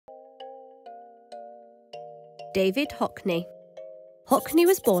David Hockney. Hockney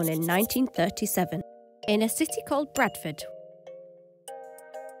was born in 1937 in a city called Bradford.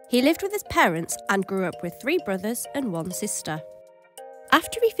 He lived with his parents and grew up with 3 brothers and 1 sister.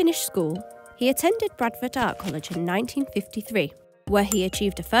 After he finished school, he attended Bradford Art College in 1953, where he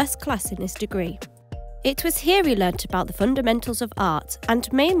achieved a first class in his degree. It was here he learnt about the fundamentals of art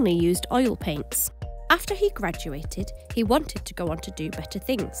and mainly used oil paints. After he graduated, he wanted to go on to do better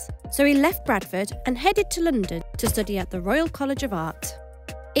things. So he left Bradford and headed to London to study at the Royal College of Art.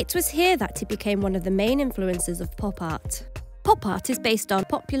 It was here that he became one of the main influences of pop art. Pop art is based on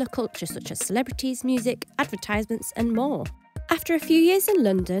popular culture such as celebrities, music, advertisements and more. After a few years in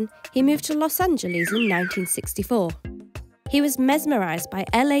London, he moved to Los Angeles in 1964. He was mesmerised by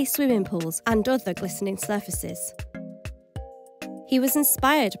LA swimming pools and other glistening surfaces. He was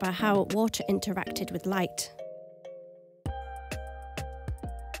inspired by how water interacted with light.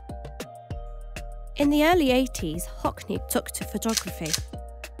 In the early 80s, Hockney took to photography.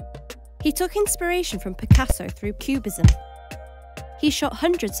 He took inspiration from Picasso through Cubism. He shot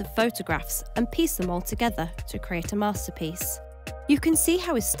hundreds of photographs and pieced them all together to create a masterpiece. You can see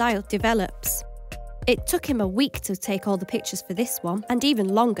how his style develops. It took him a week to take all the pictures for this one, and even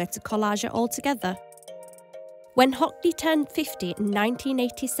longer to collage it all together. When Hockney turned 50 in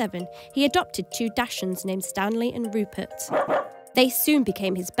 1987, he adopted 2 Dachshunds named Stanley and Rupert. They soon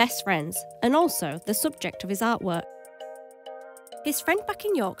became his best friends, and also the subject of his artwork. His friend back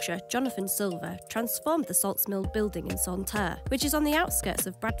in Yorkshire, Jonathan Silver, transformed the Salts Mill building in Santerre, which is on the outskirts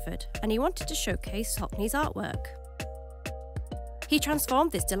of Bradford, and he wanted to showcase Hockney's artwork. He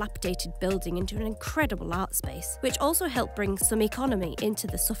transformed this dilapidated building into an incredible art space, which also helped bring some economy into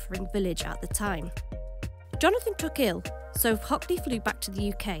the suffering village at the time. Jonathan took ill, so Hockney flew back to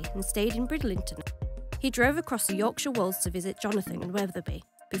the UK and stayed in Bridlington. He drove across the Yorkshire Wolds to visit Jonathan in Wetherby,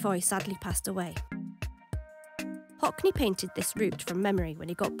 before he sadly passed away. Hockney painted this route from memory when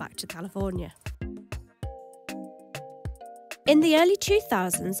he got back to California. In the early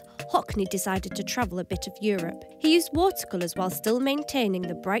 2000s, Hockney decided to travel a bit of Europe. He used watercolours while still maintaining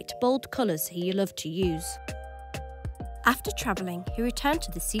the bright, bold colours he loved to use. After travelling, he returned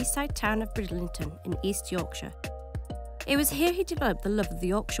to the seaside town of Bridlington in East Yorkshire. It was here he developed the love of the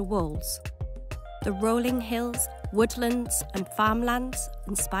Yorkshire Wolds. The rolling hills, woodlands and farmlands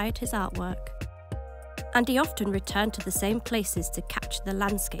inspired his artwork. And he often returned to the same places to capture the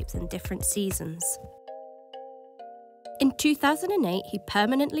landscapes in different seasons. In 2008, he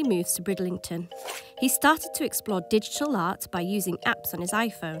permanently moved to Bridlington. He started to explore digital art by using apps on his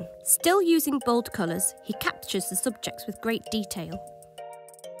iPhone. Still using bold colours, he captures the subjects with great detail.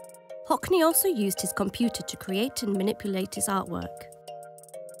 Hockney also used his computer to create and manipulate his artwork.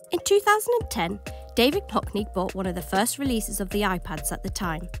 In 2010, David Hockney bought one of the first releases of the iPads at the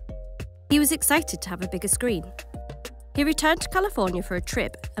time. He was excited to have a bigger screen. He returned to California for a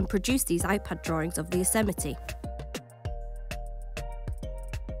trip and produced these iPad drawings of the Yosemite.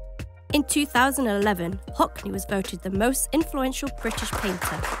 In 2011, Hockney was voted the most influential British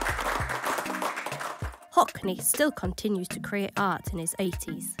painter. Hockney still continues to create art in his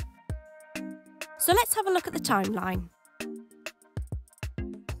 80s. So let's have a look at the timeline.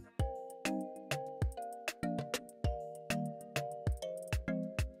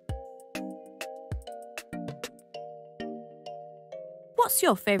 What's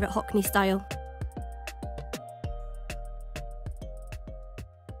your favourite Hockney style?